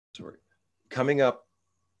sorry, coming up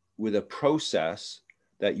with a process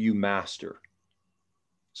that you master.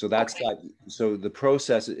 So that's Okay. that. So the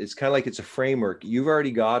process, it's kind of like it's a framework. You've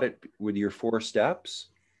already got it with your 4 steps,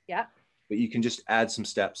 Yeah. but you can just add some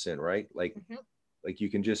steps in, right? Hmm. Like you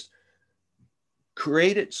can just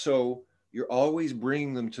create it so you're always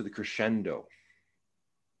bringing them to the crescendo,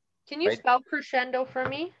 Can you right? spell crescendo for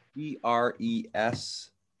me?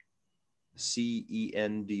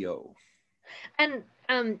 Crescendo. And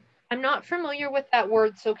I'm not familiar with that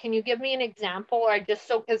word, so can you give me an example? Or I just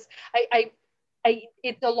so because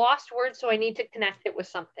it's a lost word, so I need to connect it with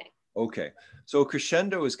something. Okay. So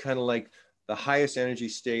crescendo is kind of like the highest energy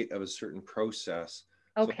state of a certain process.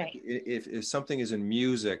 So like Okay. if something is in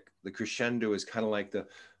music, the crescendo is kind of like the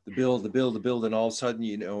build, the build, the build, and all of a sudden,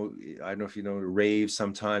 you know, I don't know if you know rave,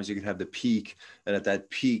 sometimes you can have the peak, and at that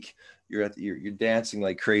peak, you're dancing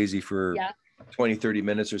like crazy for Yeah. 20, 30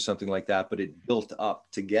 minutes or something like that, but it built up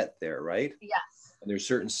to get there, right? Yes. And there's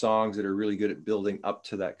certain songs that are really good at building up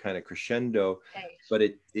to that kind of crescendo, Okay. but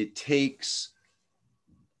it takes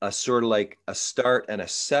a sort of like a start and a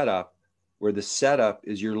setup, where the setup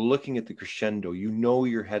is you're looking at the crescendo, you know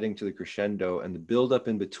you're heading to the crescendo, and the build up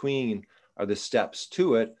in between are the steps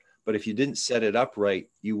to it. But if you didn't set it up right,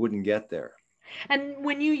 you wouldn't get there. And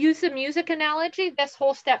when you use the music analogy, this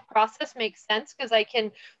whole step process makes sense because I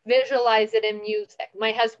can visualize it in music.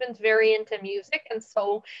 My husband's very into music, and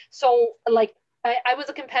so like I was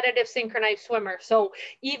a competitive synchronized swimmer. So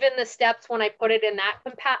even the steps, when I put it in that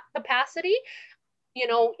capacity,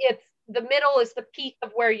 it's the middle is the peak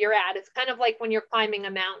of where you're at. It's kind of like when you're climbing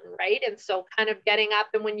a mountain, right? And so kind of getting up,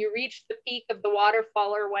 and when you reach the peak of the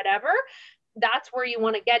waterfall or whatever, that's where you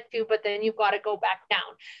want to get to, but then you've got to go back down.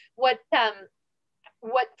 What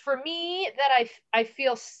for me that I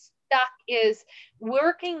feel stuck is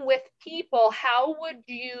working with people. How would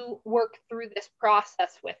you work through this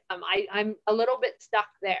process with them? I'm a little bit stuck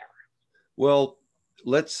there. Well,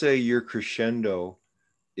 let's say your crescendo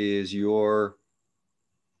is your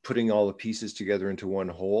putting all the pieces together into one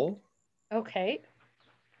whole. Okay.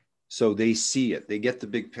 So they see it, they get the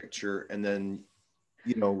big picture, and then,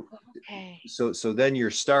 you know, Okay. so then your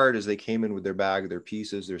start is they came in with their bag of their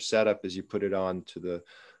pieces. Their setup is you put it onto the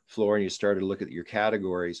floor and you start to look at your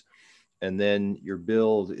categories, and then your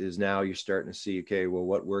build is now you're starting to see, okay, well,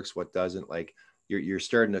 what works, what doesn't. Like you're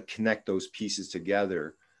starting to connect those pieces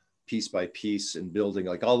together, piece by piece, and building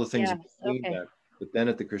like all the things in Yes. between Okay. that. But then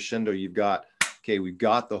at the crescendo, you've got, okay, we've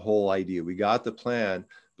got the whole idea, we got the plan,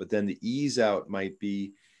 but then the ease out might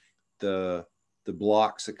be the the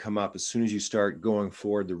blocks that come up as soon as you start going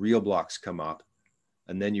forward. The real blocks come up,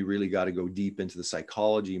 and then you really got to go deep into the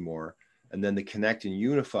psychology more. And then the connect and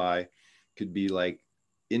unify could be like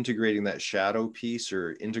integrating that shadow piece,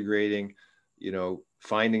 or integrating,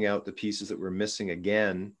 finding out the pieces that we're missing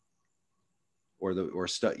again,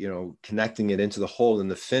 connecting it into the whole. And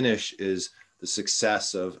the finish is the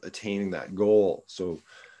success of attaining that goal. So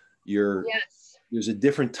you're Yes. there's a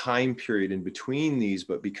different time period in between these,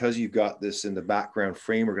 but because you've got this in the background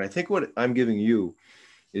framework, and I think what I'm giving you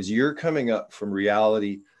is you're coming up from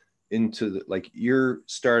reality into the, like, you're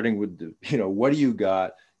starting with the, what do you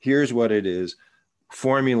got? Here's what it is,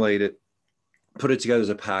 formulate it, put it together as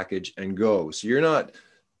a package, and go. So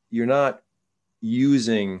you're not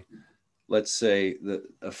using, let's say,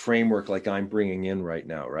 a framework like I'm bringing in right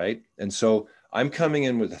now, right? And so I'm coming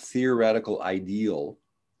in with a theoretical ideal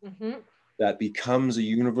Mm-hmm. that becomes a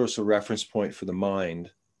universal reference point for the mind,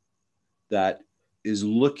 that is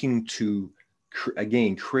looking to,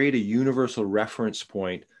 again, create a universal reference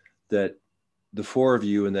point that the 4 of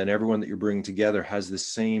you and then everyone that you're bringing together has the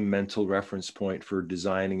same mental reference point for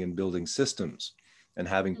designing and building systems and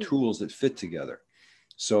having tools that fit together.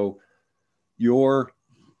 So you're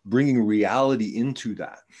bringing reality into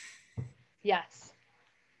that, Yes.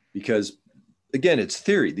 because again, it's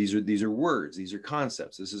theory. These are words, these are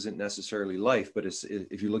concepts. This isn't necessarily life, but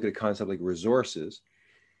if you look at a concept like resources,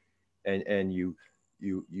 and you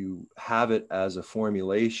have it as a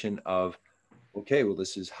formulation of, okay, well,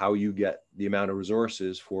 this is how you get the amount of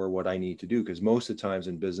resources for what I need to do. Because most of the times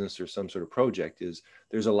in business or some sort of project is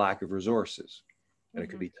there's a lack of resources, and it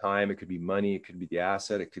could be time, it could be money, it could be the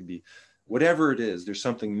asset, it could be whatever it is. There's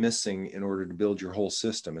something missing in order to build your whole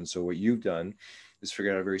system. And so what you've done is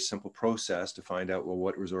figure out a very simple process to find out, well,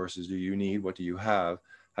 what resources do you need? What do you have?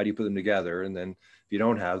 How do you put them together? And then if you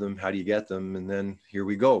don't have them, how do you get them? And then here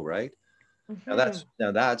we go, right? Now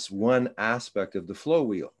Mm-hmm. that's one aspect of the flow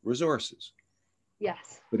wheel, resources.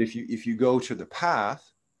 Yes. But if you go to the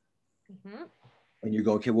path Mm-hmm. and you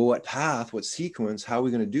go, okay, well, what path, what sequence, how are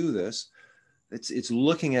we going to do this? It's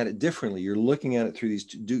looking at it differently. You're looking at it through these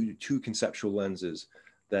two conceptual lenses.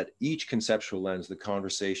 that each conceptual lens, the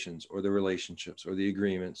conversations or the relationships or the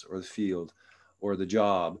agreements or the field or the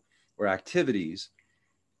job or activities,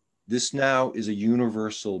 this now is a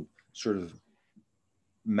universal sort of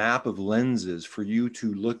map of lenses for you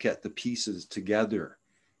to look at the pieces together.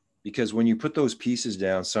 Because when you put those pieces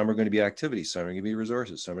down, some are going to be activities, some are going to be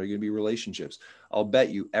resources, some are going to be relationships. I'll bet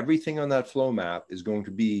you everything on that flow map is going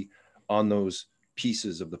to be on those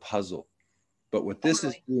pieces of the puzzle. But what this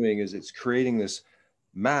is doing is it's creating this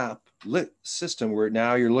map lit system where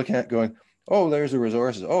now you're looking at going, oh, there's the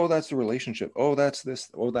resources. Oh, that's the relationship. Oh, that's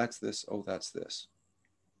this. Oh, that's this. Oh, that's this.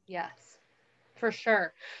 Yes, for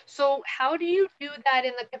sure. So how do you do that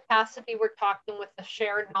in the capacity we're talking with the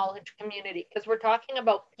shared knowledge community? Because we're talking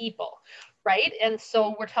about people, right? And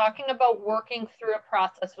so we're talking about working through a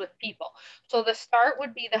process with people. So the start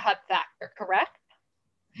would be the hub factor, correct?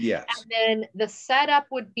 Yes. And then the setup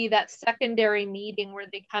would be that secondary meeting where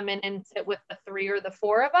they come in and sit with the 3 or the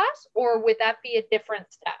 4 of us, or would that be a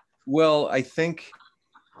different step? Well, I think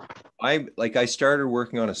I started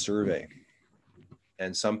working on a survey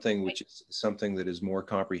and something which is something that is more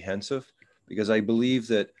comprehensive, because I believe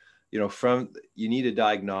that, you need a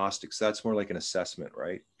diagnostics. That's more like an assessment,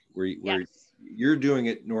 right? Where you're doing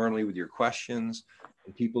it normally with your questions,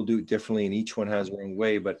 and people do it differently, and each one has their own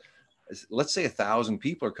way. But let's say 1,000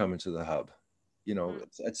 people are coming to the hub.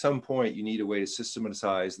 At some point you need a way to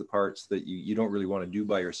systematize the parts that you don't really want to do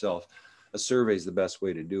by yourself. A survey is the best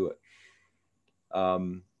way to do it.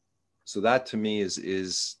 So that to me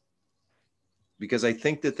is because I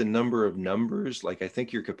think that the number of numbers, like I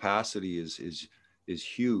think your capacity is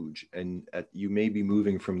huge, and you may be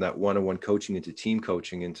moving from that one-on-one coaching into team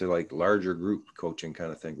coaching into like larger group coaching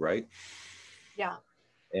kind of thing, right? Yeah.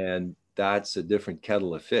 And that's a different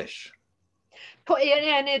kettle of fish.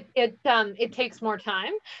 And it takes more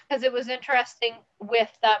time, because it was interesting with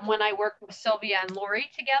when I worked with Sylvia and Lori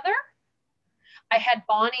together. I had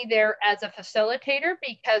Bonnie there as a facilitator,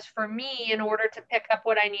 because for me, in order to pick up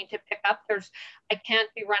what I need to pick up, I can't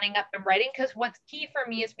be running up and writing, because what's key for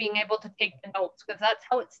me is being able to take the notes, because that's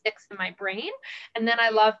how it sticks in my brain. And then I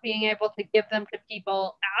love being able to give them to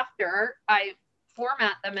people after I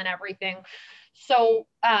format them and everything. So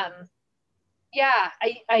yeah,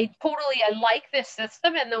 I like this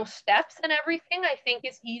system and those steps and everything. I think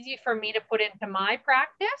it's easy for me to put into my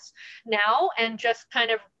practice now, and just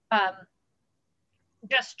kind of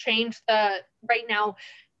just change right now.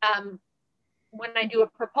 When I do a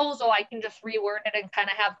proposal, I can just reword it and kind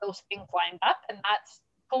of have those things lined up, and that's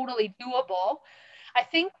totally doable. I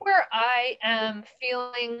think where I am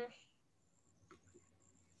feeling,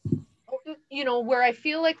 where I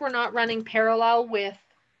feel like we're not running parallel with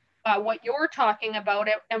what you're talking about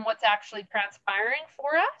and what's actually transpiring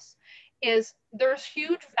for us, is there's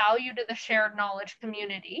huge value to the shared knowledge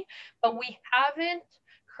community, but we haven't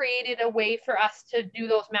created a way for us to do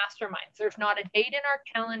those masterminds. There's not a date in our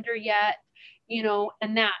calendar yet,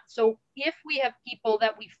 and that. So if we have people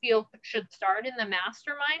that we feel should start in the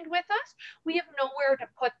mastermind with us, we have nowhere to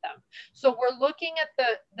put them. So we're looking at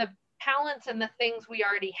the talents and the things we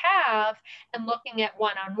already have and looking at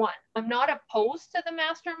one-on-one. I'm not opposed to the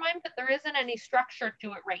mastermind, but there isn't any structure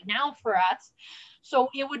to it right now for us. So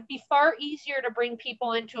it would be far easier to bring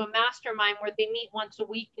people into a mastermind where they meet once a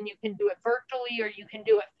week, and you can do it virtually or you can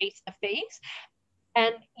do it face to face.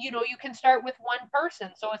 And you can start with one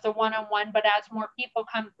person, so it's a one-on-one, but as more people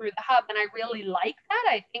come through the hub, and I really like that,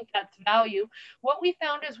 I think that's value. What we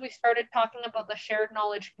found is we started talking about the shared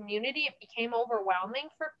knowledge community, it became overwhelming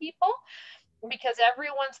for people, because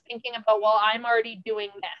everyone's thinking about, well, I'm already doing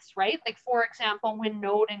this, right? Like, for example, when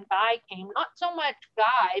Node and Guy came, not so much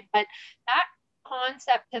Guy, but that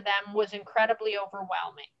concept to them was incredibly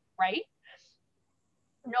overwhelming, right?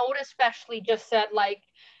 Node especially just said, like,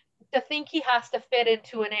 to think he has to fit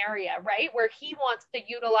into an area, right, where he wants to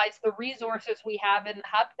utilize the resources we have in the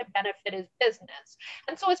hub to benefit his business.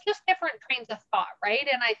 And so it's just different trains of thought, right?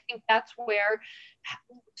 And I think that's where,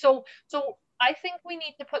 so I think we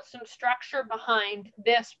need to put some structure behind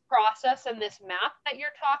this process and this map that you're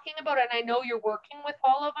talking about. And I know you're working with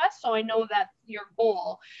all of us, so I know that's your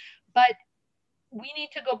goal. But we need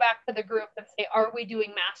to go back to the group and say, are we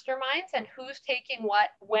doing masterminds, and who's taking what?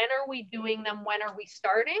 When are we doing them? When are we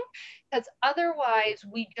starting? Because otherwise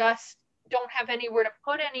we just don't have anywhere to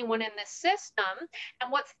put anyone in this system.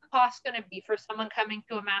 And what's the cost going to be for someone coming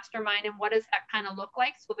to a mastermind, and what does that kind of look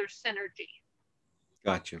like? So there's synergy.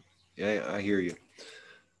 Gotcha. Yeah, I hear you.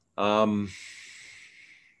 I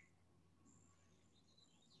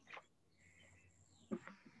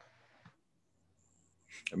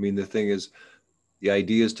mean, the thing is, the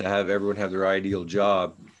idea is to have everyone have their ideal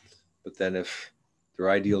job, but then if their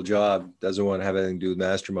ideal job, doesn't want to have anything to do with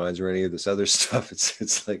masterminds or any of this other stuff.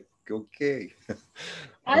 It's like, okay.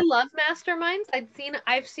 I love masterminds.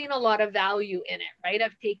 I've seen a lot of value in it, right?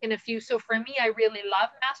 I've taken a few. So for me, I really love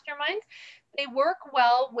masterminds. They work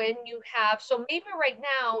well when you have, so maybe right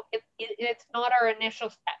now it's not our initial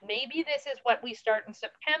step. Maybe this is what we start in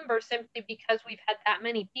September simply because we've had that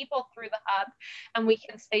many people through the hub, and we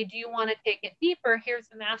can say, do you want to take it deeper? Here's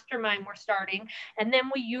the mastermind we're starting. And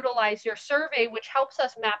then we utilize your survey, which helps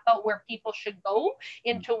us map out where people should go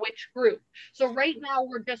into which group. So right now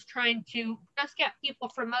we're just trying to just get people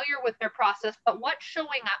familiar with their process, but what's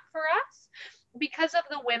showing up for us because of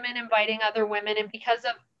the women inviting other women, and because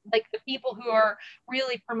of like the people who are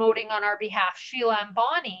really promoting on our behalf, Sheila and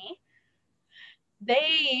Bonnie,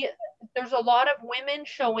 there's a lot of women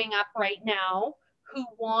showing up right now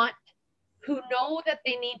who know that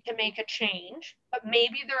they need to make a change, but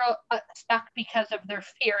maybe they're stuck because of their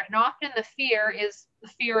fear. And often the fear is the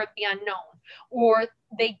fear of the unknown, or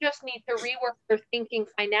they just need to rework their thinking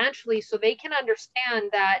financially so they can understand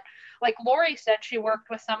that, like Lori said, she worked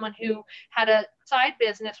with someone who had a side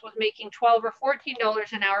business, was making $12 or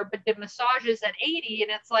 $14 an hour, but did massages at 80.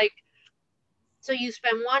 And it's like, so you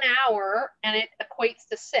spend 1 hour and it equates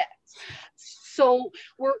to 6. So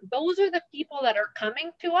those are the people that are coming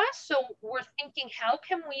to us. So we're thinking, how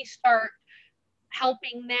can we start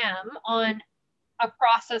helping them on a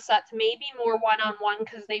process that's maybe more one-on-one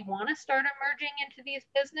because they want to start emerging into these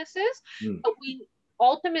businesses. But we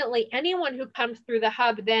ultimately, anyone who comes through the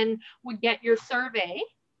hub then would get your survey,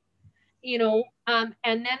 and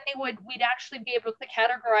then we'd actually be able to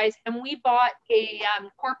categorize. And we bought a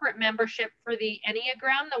corporate membership for the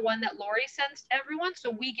Enneagram, the one that Lori sends to everyone.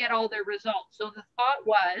 So we get all their results. So the thought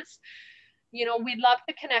was, we'd love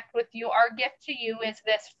to connect with you. Our gift to you is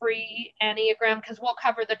this free Enneagram, because we'll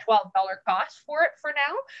cover the $12 cost for it for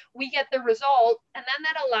now. We get the result, and then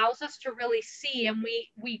that allows us to really see, and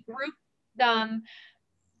we group them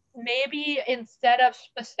maybe instead of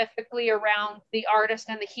specifically around the artist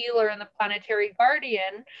and the healer and the planetary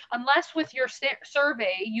guardian, unless with your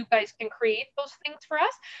survey, you guys can create those things for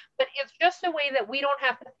us. But it's just a way that we don't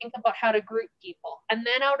have to think about how to group people. And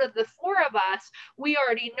then out of the 4 of us, we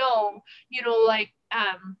already know,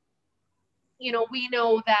 we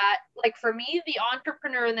know that, like for me, the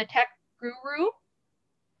entrepreneur and the tech guru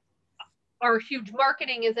are huge.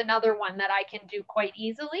 Marketing is another one that I can do quite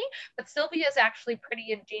easily, but Sylvia is actually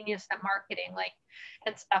pretty ingenious at marketing,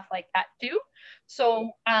 and stuff like that too. So,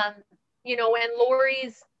 and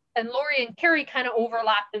Lori and Carrie kind of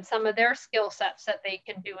overlap in some of their skill sets that they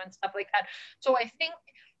can do and stuff like that. So I think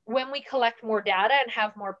when we collect more data and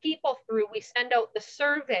have more people through, we send out the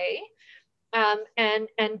survey,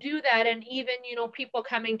 and do that. And even, people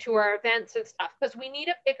coming to our events and stuff, because we need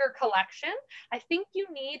a bigger collection. I think you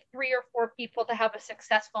need 3 or 4 people to have a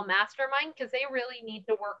successful mastermind, because they really need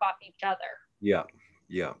to work off each other.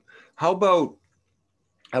 Yeah. How about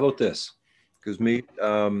this? Because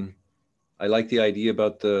I like the idea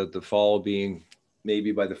about the fall being,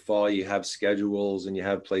 maybe by the fall you have schedules and you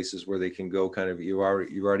have places where they can go, kind of, you've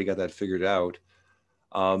already got that figured out.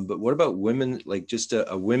 But what about women, like just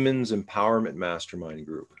a women's empowerment mastermind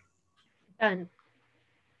group? Done.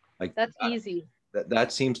 Like that's easy.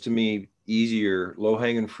 That seems to me easier, low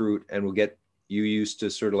hanging fruit, and will get you used to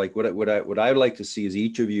sort of like what I would like to see is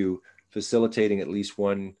each of you facilitating at least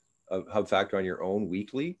one hub factor on your own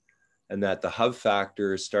weekly, and that the hub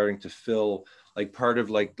factor is starting to fill, like part of,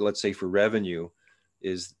 like, let's say for revenue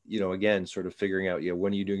is, again, sort of figuring out,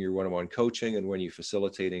 when are you doing your one-on-one coaching and when are you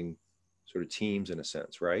facilitating sort of teams in a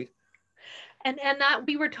sense, right? And that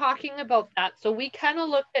we were talking about that. So we kind of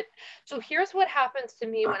looked at, so here's what happens to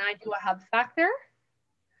me when I do a hub factor.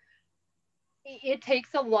 It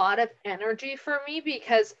takes a lot of energy for me,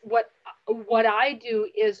 because what I do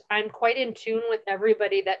is I'm quite in tune with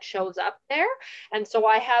everybody that shows up there. And so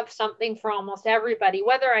I have something for almost everybody,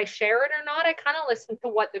 whether I share it or not. I kind of listen to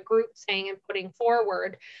what the group's saying and putting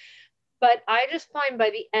forward. But I just find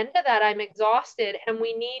by the end of that, I'm exhausted, and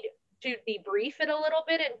we need to debrief it a little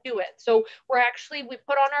bit and do it. So we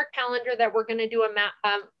put on our calendar that we're going to do a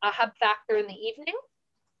hub factor in the evening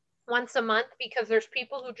once a month, because there's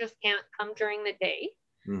people who just can't come during the day.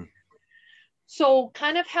 So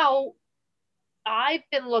kind of how I've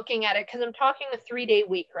been looking at it, because I'm talking a 3-day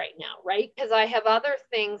week right now, right? Because I have other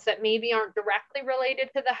things that maybe aren't directly related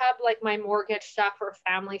to the hub, like my mortgage stuff or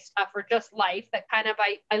family stuff or just life, that kind of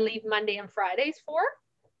I leave Monday and Fridays for.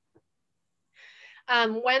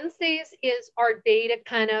 Wednesdays is our day to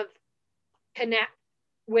kind of connect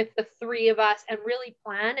with the 3 of us and really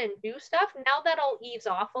plan and do stuff. Now that'll ease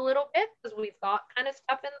off a little bit because we've got kind of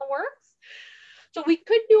stuff in the works. So we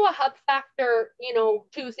could do a hub factor, you know,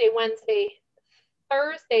 Tuesday, Wednesday,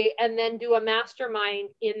 Thursday, and then do a mastermind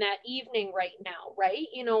in that evening right now, right?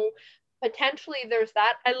 You know, potentially there's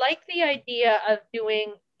that. I like the idea of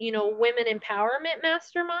doing, you know, women empowerment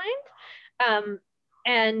mastermind. Um,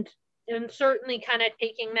 and and certainly kind of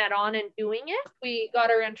taking that on and doing it. We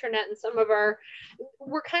got our internet and some of our,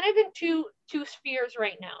 we're kind of in two spheres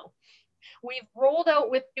right now. We've rolled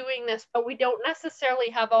out with doing this, but we don't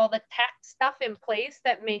necessarily have all the tech stuff in place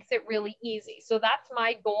that makes it really easy. So that's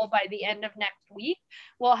my goal by the end of next week.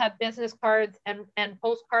 We'll have business cards and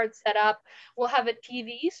postcards set up. We'll have a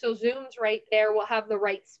TV, so Zoom's right there. We'll have the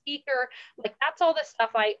right speaker. Like that's all the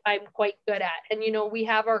stuff I'm quite good at. And, you know, we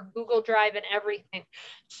have our Google Drive and everything.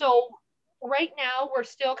 So right now we're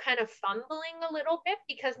still kind of fumbling a little bit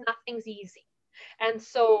because nothing's easy. And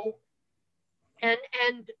so,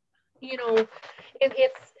 and you know,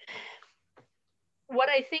 it's what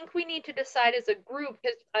I think we need to decide as a group,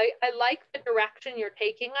 because I like the direction you're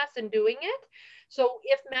taking us and doing it. So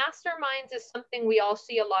if masterminds is something we all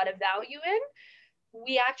see a lot of value in,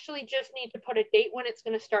 we actually just need to put a date when it's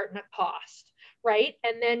going to start and a cost, right?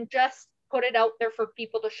 And then just put it out there for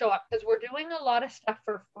people to show up, because we're doing a lot of stuff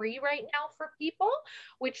for free right now for people,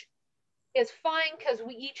 which is fine because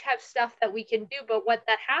we each have stuff that we can do. But what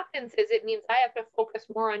that happens is it means I have to focus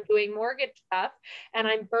more on doing mortgage stuff, and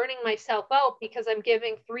I'm burning myself out because I'm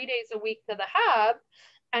giving 3 days a week to the hub,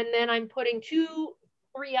 and then I'm putting 2-3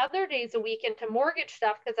 other days a week into mortgage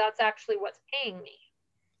stuff because that's actually what's paying me.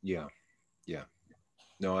 Yeah.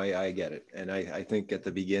 No, I get it. And I think at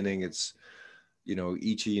the beginning it's, you know,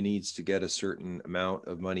 each of you needs to get a certain amount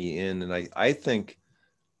of money in. And I think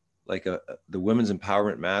like the Women's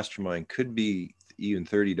Empowerment Mastermind could be even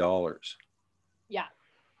 $30. Yeah.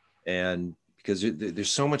 And because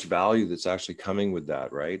there's so much value that's actually coming with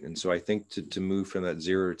that, right? And so I think to move from that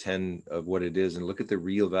 0 to 10 of what it is and look at the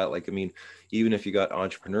real value, like, I mean, even if you got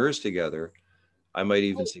entrepreneurs together, I might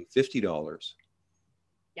even say $50.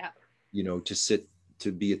 Yeah. You know,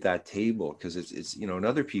 to be at that table, because it's, you know, and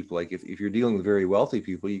other people, like if you're dealing with very wealthy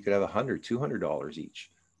people, you could have $100, $200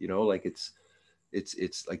 each, you know, like it's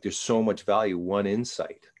like there's so much value. One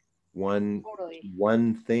insight, one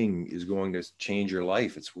thing is going to change your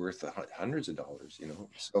life. It's worth hundreds of dollars, you know.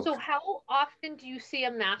 So how often do you see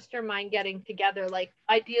a mastermind getting together? Like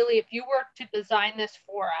ideally, if you were to design this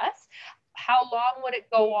for us, how long would it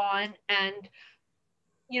go on? And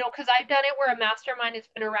you know, because I've done it where a mastermind has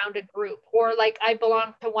been around a group, or like I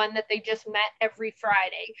belong to one that they just met every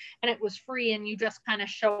Friday and it was free and you just kind of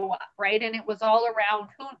show up, right? And it was all around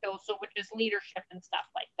Junto, so which is leadership and stuff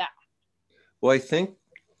like that. Well, I think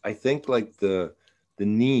like the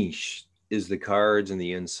niche is the cards and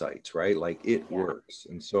the insights, right? Like it works.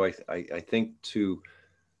 And so I think to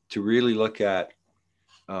really look at,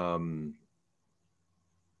 there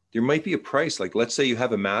might be a price. Like, let's say you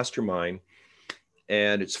have a mastermind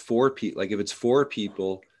and it's 4 people. Like if it's 4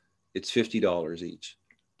 people, it's $50 each.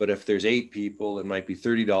 But if there's 8 people, it might be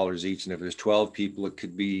 $30 each. And if there's 12 people, it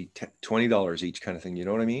could be $20 each, kind of thing. You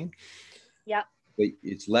know what I mean? Yeah. But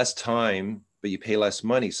it's less time, but you pay less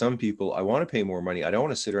money. Some people, I want to pay more money. I don't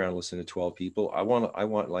want to sit around and listen to 12 people. I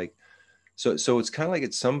want like, so it's kind of like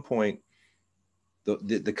at some point,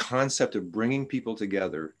 the concept of bringing people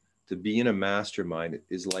together to be in a mastermind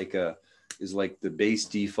is like the base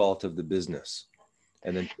default of the business.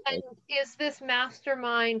 And then, and is this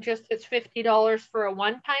mastermind just it's $50 for a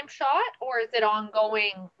one-time shot, or is it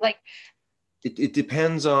ongoing? Like it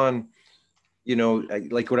depends on, you know,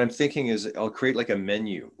 like what I'm thinking is I'll create like a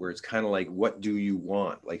menu where it's kind of like, what do you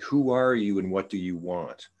want? Like, who are you and what do you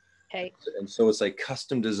want? okay. And so it's like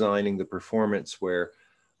custom designing the performance where,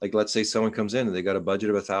 like, let's say someone comes in and they got a budget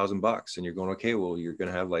of $1,000 and you're going, okay, well, you're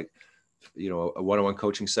going to have like, you know, a one-on-one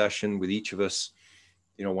coaching session with each of us,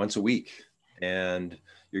 you know, once a week. And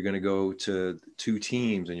you're going to go to 2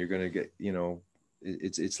 teams and you're going to get, you know,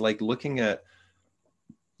 it's like looking at,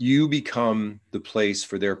 you become the place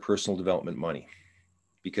for their personal development money,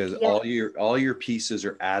 because all your pieces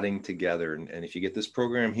are adding together. And if you get this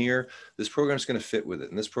program here, this program is going to fit with it,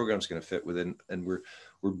 and this program is going to fit with it, and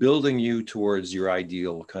we're building you towards your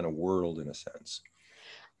ideal kind of world in a sense.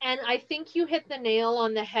 And I think you hit the nail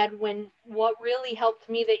on the head when what really helped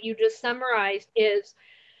me that you just summarized is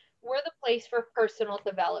we're the place for personal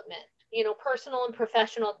development, you know, personal and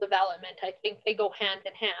professional development. I think they go hand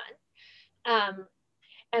in hand.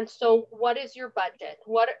 And so what is your budget?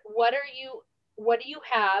 What do you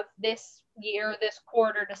have this year, this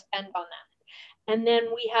quarter to spend on that? And then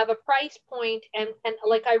we have a price point, and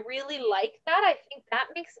like I really like that. I think that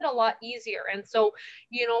makes it a lot easier. And so,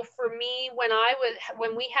 you know, for me,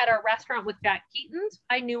 when we had our restaurant with Jack Keaton's,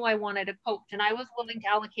 I knew I wanted a coach, and I was willing to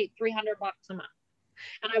allocate $300 a month,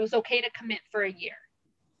 and I was okay to commit for a year.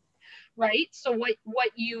 Right. So what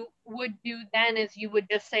you would do then is you would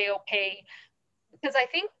just say, okay, because I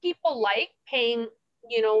think people like paying,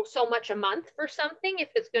 you know, so much a month for something if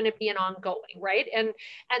it's going to be an ongoing, right? And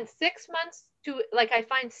 6 months to, like, I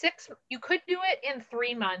find you could do it in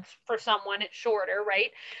 3 months. For someone it's shorter,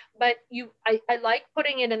 right? But I like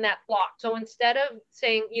putting it in that block. So instead of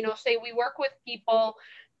saying, you know, say we work with people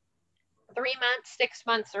 3 months, 6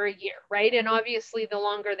 months, or a year, right? And obviously, the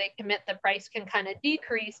longer they commit, the price can kind of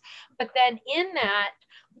decrease. But then in that,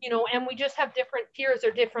 you know, and we just have different tiers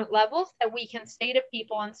or different levels that we can say to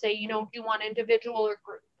people and say, you know, do you want individual or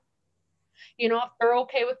group? You know, if they're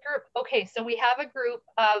okay with group, okay. So we have a group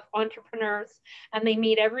of entrepreneurs, and they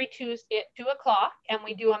meet every Tuesday at 2 o'clock, and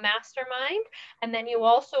we do a mastermind. And then you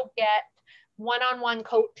also get one-on-one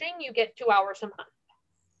coaching. You get 2 hours a month,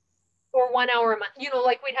 or 1 hour a month, you know,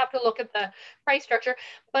 like we'd have to look at the price structure.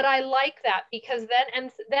 But I like that, because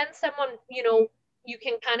then someone, you know, you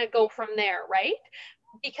can kind of go from there, right?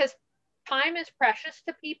 Because time is precious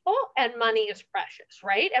to people, and money is precious,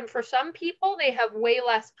 right? And for some people, they have way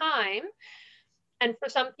less time, and for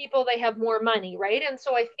some people they have more money, right? And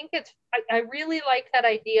so I think I really like that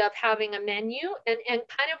idea of having a menu. And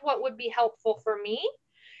kind of what would be helpful for me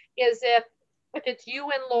is if it's you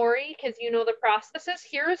and Lori, because you know the processes,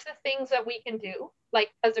 here's the things that we can do,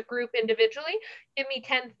 like as a group individually. Give me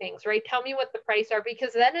 10 things, right? Tell me what the price are,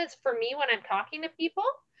 because then it's for me when I'm talking to people,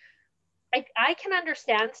 I can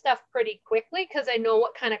understand stuff pretty quickly because I know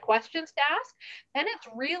what kind of questions to ask. Then it's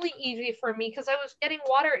really easy for me, because I was getting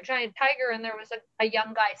water at Giant Tiger, and there was a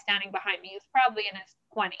young guy standing behind me. He was probably in his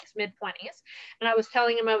 20s, mid 20s. And I was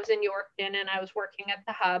telling him I was in Yorkton and I was working at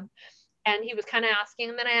the hub, and he was kind of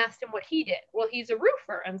asking, and then I asked him what he did. Well, he's a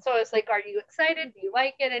roofer. And so I was like, are you excited? Do you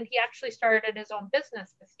like it? And he actually started his own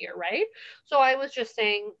business this year, right? So I was just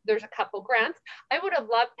saying, there's a couple grants. I would have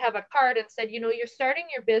loved to have a card and said, you know, you're starting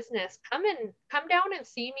your business, come down and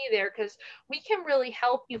see me there, because we can really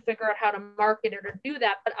help you figure out how to market it or do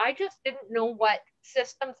that. But I just didn't know what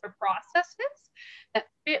systems or processes that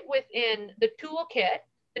fit within the toolkit,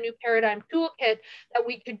 the new paradigm toolkit, that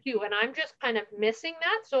we could do. And I'm just kind of missing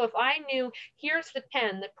that. So if I knew, here's the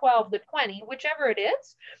 10, the 12, the 20, whichever it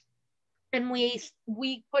is, and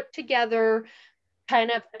we put together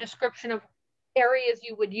kind of a description of areas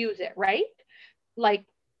you would use it, right? Like,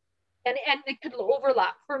 and it could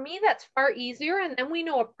overlap. For me, that's far easier. And then we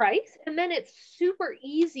know a price, and then it's super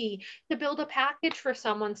easy to build a package for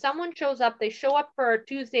someone. Someone shows up, they show up for our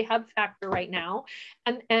Tuesday Hub Factor right now,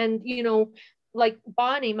 and you know, like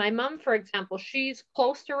Bonnie, my mom, for example, she's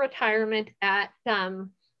close to retirement at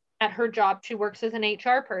her job. She works as an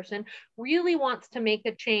HR person, really wants to make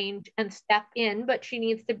a change and step in, but she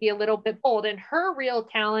needs to be a little bit bold. And her real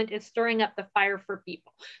talent is stirring up the fire for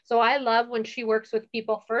people. So I love when she works with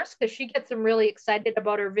people first, because she gets them really excited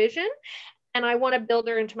about her vision. And I want to build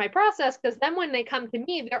her into my process, because then when they come to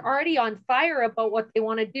me, they're already on fire about what they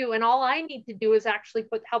want to do. And all I need to do is actually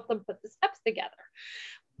help them put the steps together.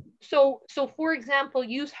 So for example,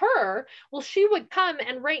 use her. Well, she would come,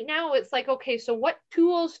 and right now it's like, okay, so what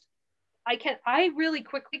tools I really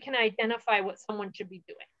quickly can identify what someone should be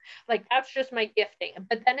doing. Like, that's just my gifting.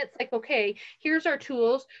 But then it's like, okay, here's our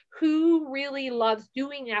tools. Who really loves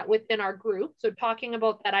doing that within our group? So talking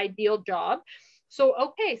about that ideal job. So,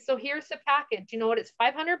 okay, so here's the package. You know what? It's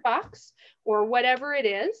 $500 or whatever it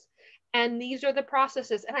is. And these are the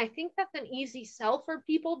processes. And I think that's an easy sell for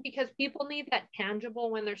people, because people need that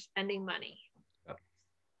tangible when they're spending money. Yeah.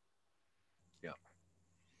 Yeah.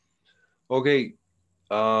 Okay.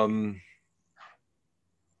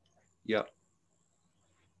 Yeah.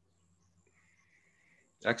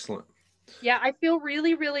 Excellent. Yeah, I feel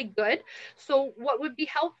really, really good. So what would be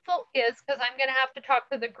helpful is, because I'm going to have to talk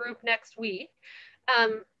to the group next week.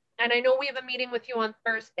 And I know we have a meeting with you on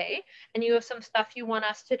Thursday, and you have some stuff you want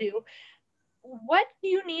us to do. What do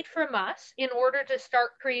you need from us in order to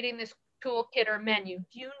start creating this toolkit or menu?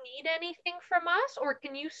 Do you need anything from us, or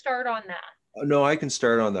can you start on that? No, I can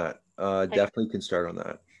start on that. Okay. Definitely can start on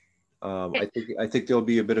that. Okay. I think there'll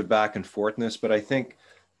be a bit of back and forthness, but I think,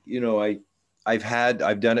 you know,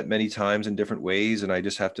 I've done it many times in different ways, and I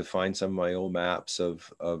just have to find some of my old maps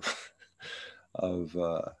of of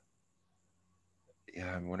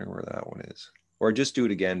yeah, I'm wondering where that one is, or just do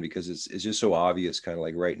it again, because it's just so obvious, kind of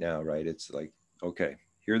like right now, right? It's like, okay,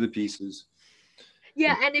 here are the pieces.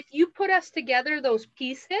 Yeah, and if you put us together, those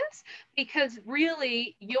pieces, because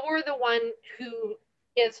really you're the one who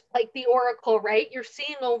is like the oracle, right? You're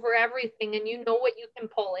seeing over everything and you know what you can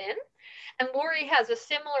pull in. And Lori has a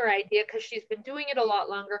similar idea because she's been doing it a lot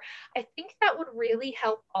longer. I think that would really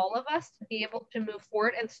help all of us to be able to move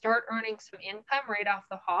forward and start earning some income right off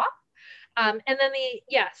the hop. And then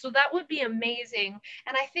so that would be amazing.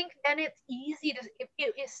 And I think then it's easy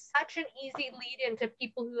it is such an easy lead into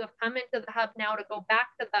people who have come into the hub now to go back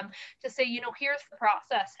to them to say, here's the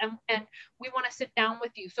process and we want to sit down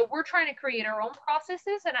with you. So we're trying to create our own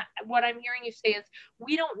processes. And what I'm hearing you say is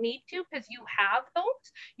we don't need to because you have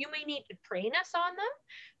those. You may need to train us on them.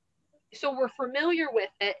 So we're familiar with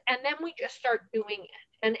it. And then we just start doing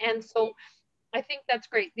it. And so I think that's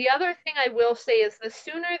great. The other thing I will say is the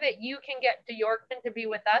sooner that you can get to Yorkton to be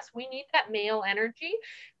with us, we need that male energy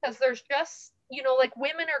because there's just, like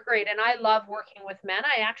women are great and I love working with men.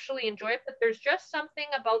 I actually enjoy it, but there's just something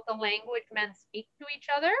about the language men speak to each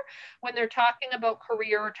other when they're talking about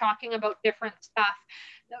career or talking about different stuff.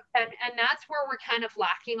 And that's where we're kind of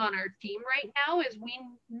lacking on our team right now is we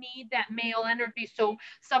need that male energy. So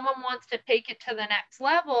someone wants to take it to the next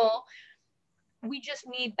level, we just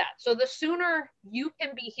need that. So the sooner you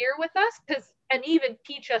can be here with us, and even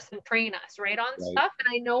teach us and train us on stuff. And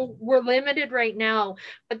I know we're limited right now,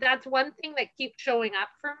 but that's one thing that keeps showing up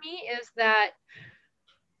for me is that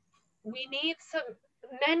we need some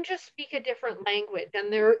men just speak a different language,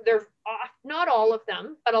 and they're not all of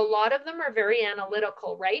them, but a lot of them are very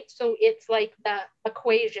analytical, right? So it's like the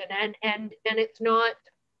equation, and it's not.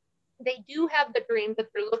 They do have the dream, but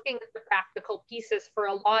they're looking at the practical pieces for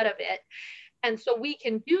a lot of it. And so we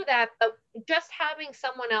can do that, but just having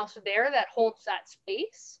someone else there that holds that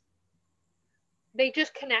space, they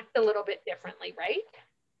just connect a little bit differently, right?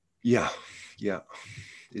 Yeah.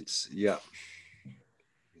 It's yeah.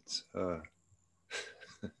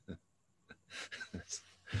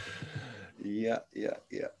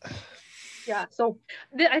 Yeah, so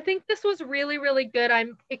I think this was really, really good.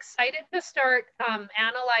 I'm excited to start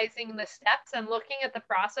analyzing the steps and looking at the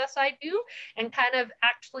process I do and kind of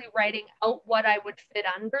actually writing out what I would fit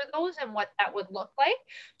under those and what that would look like.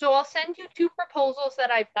 So I'll send you 2 proposals that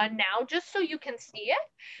I've done now just so you can see it.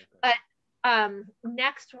 But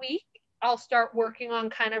next week, I'll start working on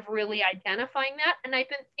kind of really identifying that. And I've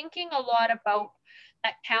been thinking a lot about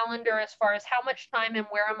that calendar as far as how much time and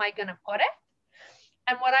where am I going to put it.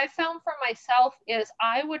 And what I found for myself is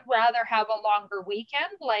I would rather have a longer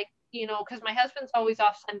weekend, because my husband's always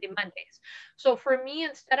off Sunday, Mondays. So for me,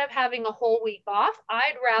 instead of having a whole week off,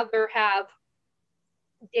 I'd rather have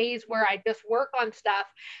days where I just work on stuff.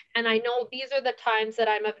 And I know these are the times that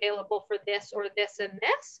I'm available for this or this and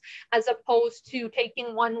this, as opposed to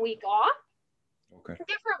taking 1 week off. Okay.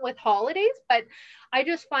 Different with holidays, but I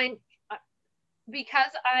just find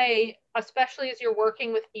because especially as you're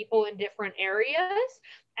working with people in different areas,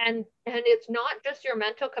 and it's not just your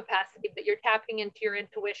mental capacity, but you're tapping into your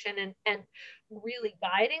intuition and really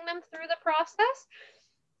guiding them through the process,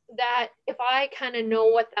 that if I kind of know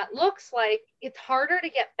what that looks like, it's harder to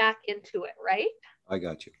get back into it, right? I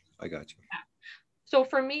got you. Yeah. So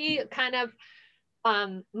for me, kind of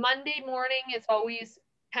Monday morning is always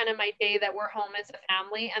kind of my day that we're home as a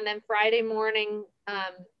family, and then Friday morning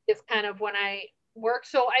is kind of when I work.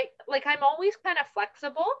 So I'm always kind of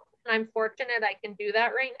flexible, and I'm fortunate I can do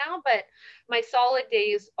that right now. But my solid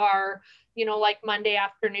days are, like Monday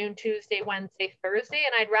afternoon, Tuesday, Wednesday, Thursday,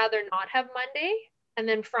 and I'd rather not have Monday, and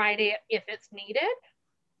then Friday if it's needed.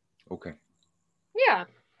 Okay. Yeah.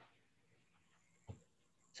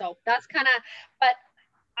 So that's kind of, but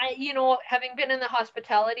I, having been in the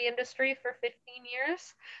hospitality industry for 15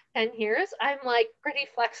 years, 10 years, I'm like pretty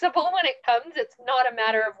flexible when it comes. It's not a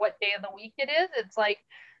matter of what day of the week it is. It's like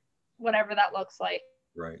whatever that looks like.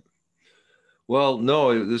 Right. Well,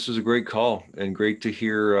 no, this was a great call and great to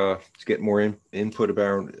hear, to get more input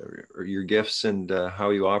about your gifts and how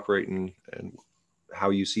you operate and how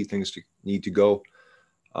you see things need to go.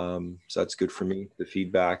 So that's good for me, the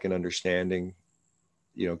feedback and understanding,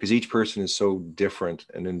 because each person is so different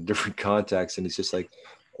and in different contexts. And it's just like,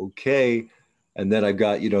 okay. And then I've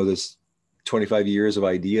got, this 25 years of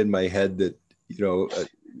idea in my head that,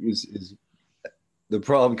 is the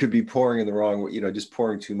problem could be pouring in the wrong way, just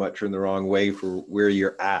pouring too much or in the wrong way for where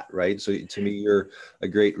you're at. Right. So to me, you're a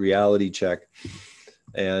great reality check.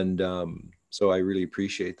 And so I really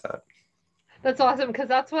appreciate that. That's awesome, because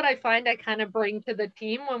that's what I find I kind of bring to the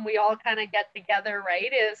team when we all kind of get together, right?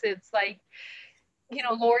 It's like,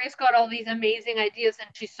 Lori's got all these amazing ideas and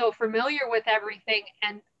she's so familiar with everything.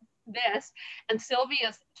 And this. And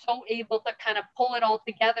Sylvia's so able to kind of pull it all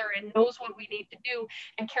together and knows what we need to do.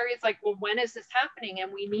 And Carrie's like, well, when is this happening?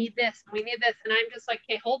 And we need this, and we need this. And I'm just like,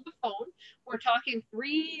 okay, hold the phone. We're talking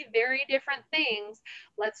three very different things.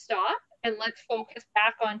 Let's stop and let's focus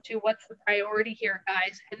back onto what's the priority here,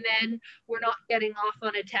 guys. And then we're not getting off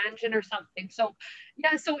on a tangent or something. So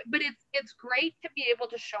yeah, so but it's great to be able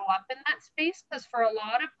to show up in that space, because for a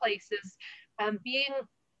lot of places, being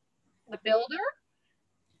the builder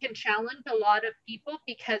can challenge a lot of people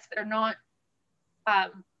because they're not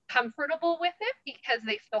comfortable with it, because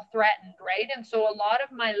they feel threatened, right? And so a lot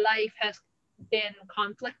of my life has been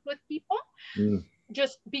conflict with people,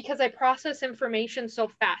 just because I process information so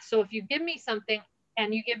fast. So if you give me something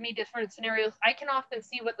and you give me different scenarios, I can often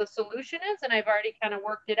see what the solution is, and I've already kind of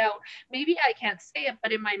worked it out. Maybe I can't say it,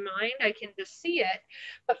 but in my mind, I can just see it.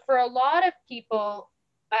 But for a lot of people,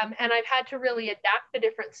 and I've had to really adapt to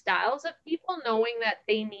different styles of people, knowing that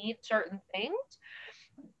they need certain things.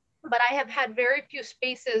 But I have had very few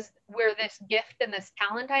spaces where this gift and this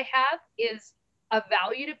talent I have is of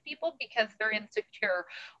value to people, because they're insecure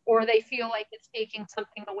or they feel like it's taking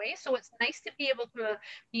something away. So it's nice to be able to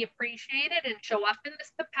be appreciated and show up in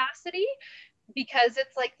this capacity, because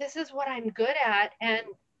it's like, this is what I'm good at, and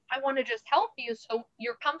I want to just help you so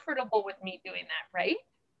you're comfortable with me doing that, right?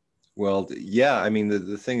 Well, yeah, I mean,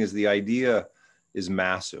 the thing is, the idea is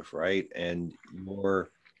massive, right? And your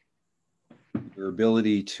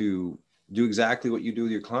ability to do exactly what you do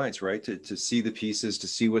with your clients, right? To see the pieces, to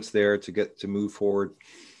see what's there, to get to move forward,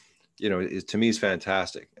 to me is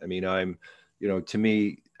fantastic. I mean, to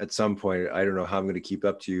me, at some point, I don't know how I'm going to keep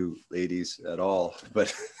up to you ladies at all,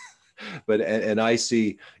 but and I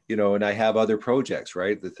see, and I have other projects,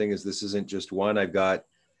 right? The thing is, this isn't just one. I've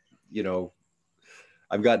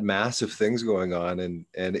got massive things going on, and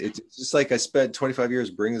it's just like I spent 25 years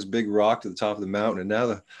bringing this big rock to the top of the mountain, and now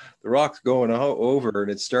the rock's going over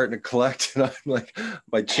and it's starting to collect, and I'm like,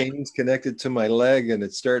 my chain's connected to my leg and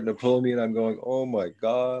it's starting to pull me, and I'm going, oh my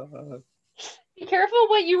God. Be careful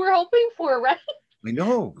what you were hoping for, right? I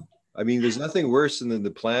know. I mean, there's nothing worse than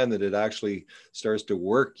the plan that it actually starts to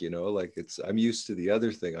work, like I'm used to the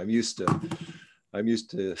other thing. I'm used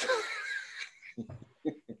to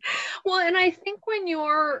Well, and I think when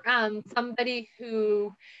you're somebody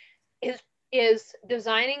who is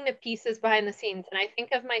designing the pieces behind the scenes, and I think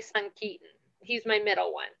of my son Keaton, he's my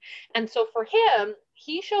middle one, and so for him,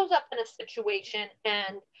 he shows up in a situation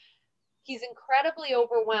and he's incredibly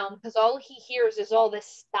overwhelmed because all he hears is all this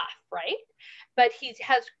stuff, right? But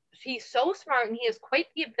he's so smart and he has quite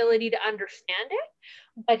the ability to understand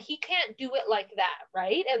it, but he can't do it like that,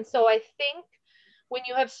 right? And so I think when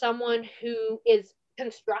you have someone who is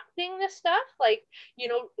constructing this stuff, like,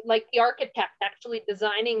 like the architect actually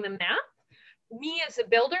designing the map, me as a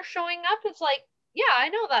builder showing up is like, yeah, I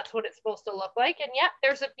know that's what it's supposed to look like. And yep,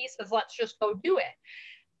 there's a pieces, let's just go do it.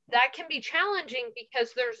 That can be challenging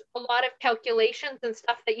because there's a lot of calculations and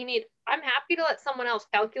stuff that you need. I'm happy to let someone else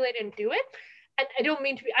calculate and do it. And I don't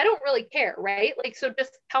mean to be, I don't really care, right? Like, so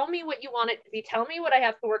just tell me what you want it to be. Tell me what I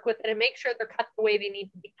have to work with and make sure they're cut the way they need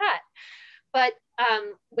to be cut. But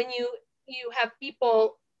when you have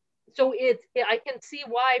people, so I can see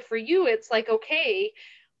why for you, it's like, okay,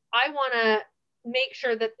 I want to make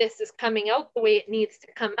sure that this is coming out the way it needs to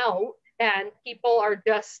come out. And people are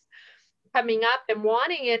just coming up and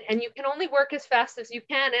wanting it, and you can only work as fast as you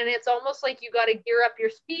can. And it's almost like you got to gear up your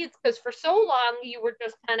speeds, because for so long you were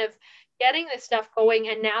just kind of getting this stuff going,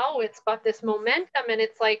 and now it's got this momentum, and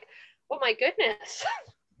it's like, oh my goodness.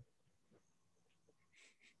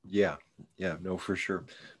 Yeah, no, for sure.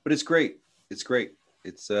 But it's great. It's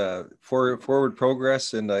forward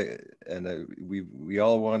progress, and we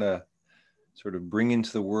all want to sort of bring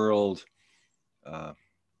into the world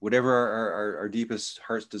whatever our deepest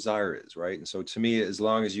heart's desire is, right? And so to me, as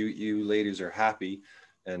long as you ladies are happy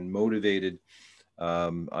and motivated,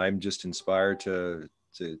 I'm just inspired to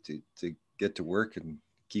get to work and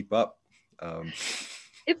keep up.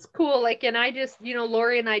 It's cool. Like, and I just,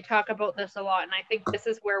 Lori and I talk about this a lot, and I think this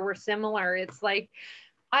is where we're similar. It's like,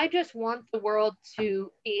 I just want the world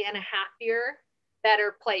to be in a happier,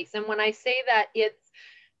 better place. And when I say that, it's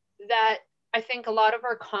that I think a lot of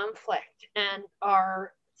our conflict and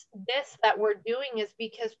this that we're doing is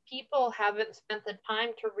because people haven't spent the time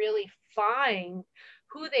to really find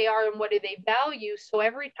who they are and what do they value. So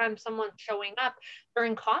every time someone's showing up, they're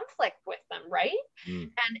in conflict with them, right?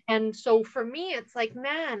 And so for me, it's like,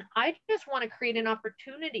 man, I just want to create an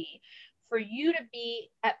opportunity for you to be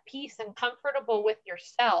at peace and comfortable with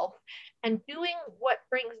yourself and doing what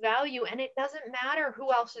brings value. And it doesn't matter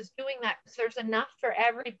who else is doing that, because there's enough for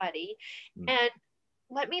everybody. And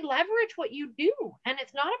let me leverage what you do. And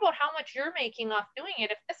it's not about how much you're making off doing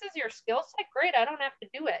it. If this is your skill set, great, I don't have to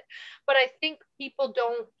do it. But I think people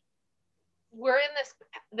don't, we're in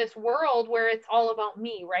this world where it's all about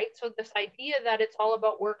me, right? So this idea that it's all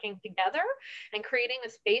about working together and creating a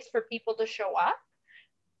space for people to show up,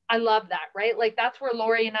 I love that, right? Like that's where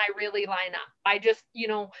Lori and I really line up. I just, you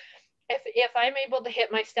know, if I'm able to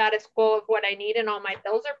hit my status quo of what I need and all my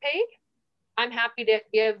bills are paid, I'm happy to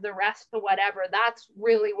give the rest to whatever. That's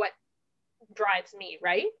really what drives me,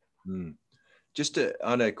 right? Just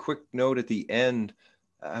on a quick note at the end,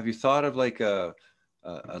 have you thought of like a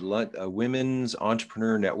women's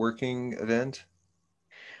entrepreneur networking event?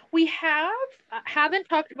 We haven't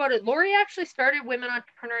talked about it. Lori actually started Women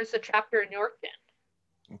Entrepreneurs, a chapter in Yorkton.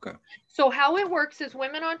 Okay. So how it works is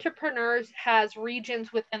Women Entrepreneurs has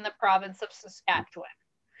regions within the province of Saskatchewan.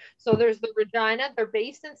 So there's the Regina, they're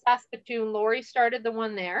based in Saskatoon. Lori started the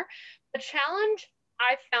one there. The challenge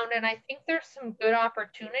I found, and I think there's some good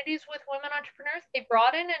opportunities with Women Entrepreneurs, they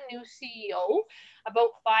brought in a new CEO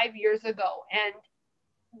about 5 years ago, and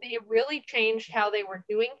they really changed how they were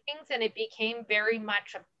doing things, and it became very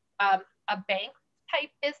much a bank type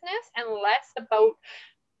business and less about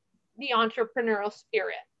the entrepreneurial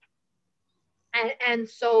spirit. And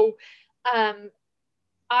so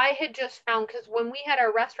I had just found, because when we had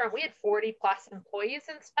our restaurant, we had 40 plus employees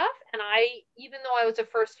and stuff. And even though I was a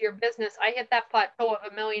first year business, I hit that plateau of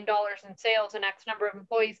 $1 million in sales and X number of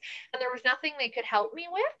employees, and there was nothing they could help me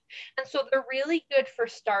with. And so they're really good for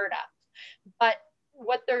startups. But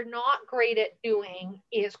what they're not great at doing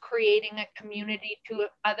is creating a community to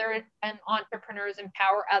other and entrepreneurs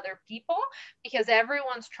empower other people, because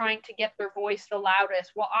everyone's trying to get their voice the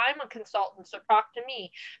loudest. Well, I'm a consultant, so talk to me.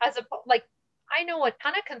 As a like, I know a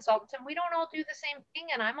ton of consultants and we don't all do the same thing,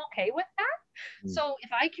 and I'm okay with that. So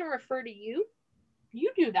if I can refer to you, you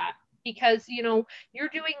do that, because you know you're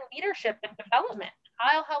doing leadership and development.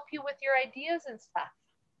 I'll help you with your ideas and stuff.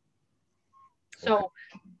 So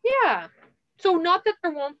yeah. So not that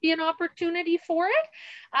there won't be an opportunity for it.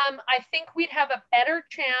 I think we'd have a better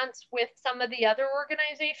chance with some of the other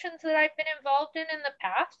organizations that I've been involved in the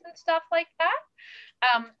past and stuff like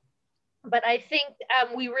that. But I think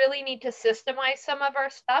we really need to systemize some of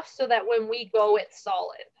our stuff so that when we go, it's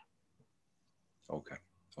solid. Okay.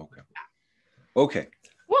 Okay.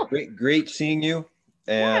 Well, great seeing you.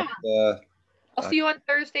 And yeah. I'll see you on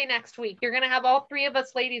Thursday next week. You're going to have all three of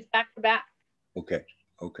us ladies back to back. Okay.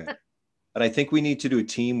 And I think we need to do a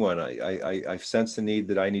team one. I've sensed the need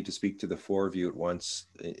that I need to speak to the four of you at once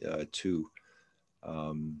too.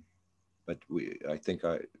 But I think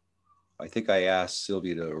I asked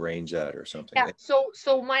Sylvia to arrange that or something. Yeah.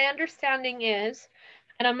 So my understanding is,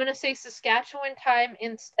 and I'm going to say Saskatchewan time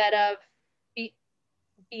instead of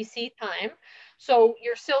BC time. So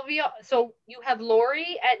you're Sylvia. So you have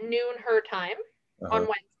Lori at noon her time on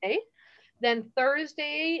Wednesday. Then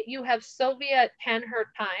Thursday you have Sylvia at 10 her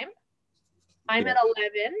time. I'm at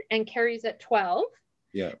 11 and Carrie's at 12.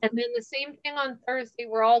 Yeah. And then the same thing on Thursday.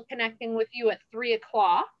 We're all connecting with you at 3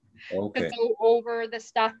 o'clock. Okay. To go over the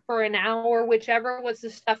stuff for an hour, whichever was the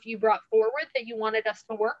stuff you brought forward that you wanted us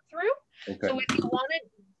to work through. Okay. So if you wanted,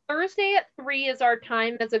 Thursday at 3 is our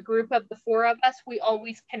time as a group of the four of us. We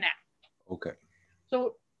always connect. Okay.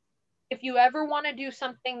 So if you ever want to do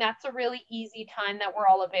something, that's a really easy time that we're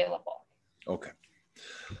all available. Okay.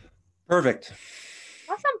 Perfect.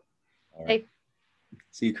 Awesome. All right.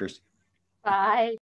 See you, Kristi. Bye.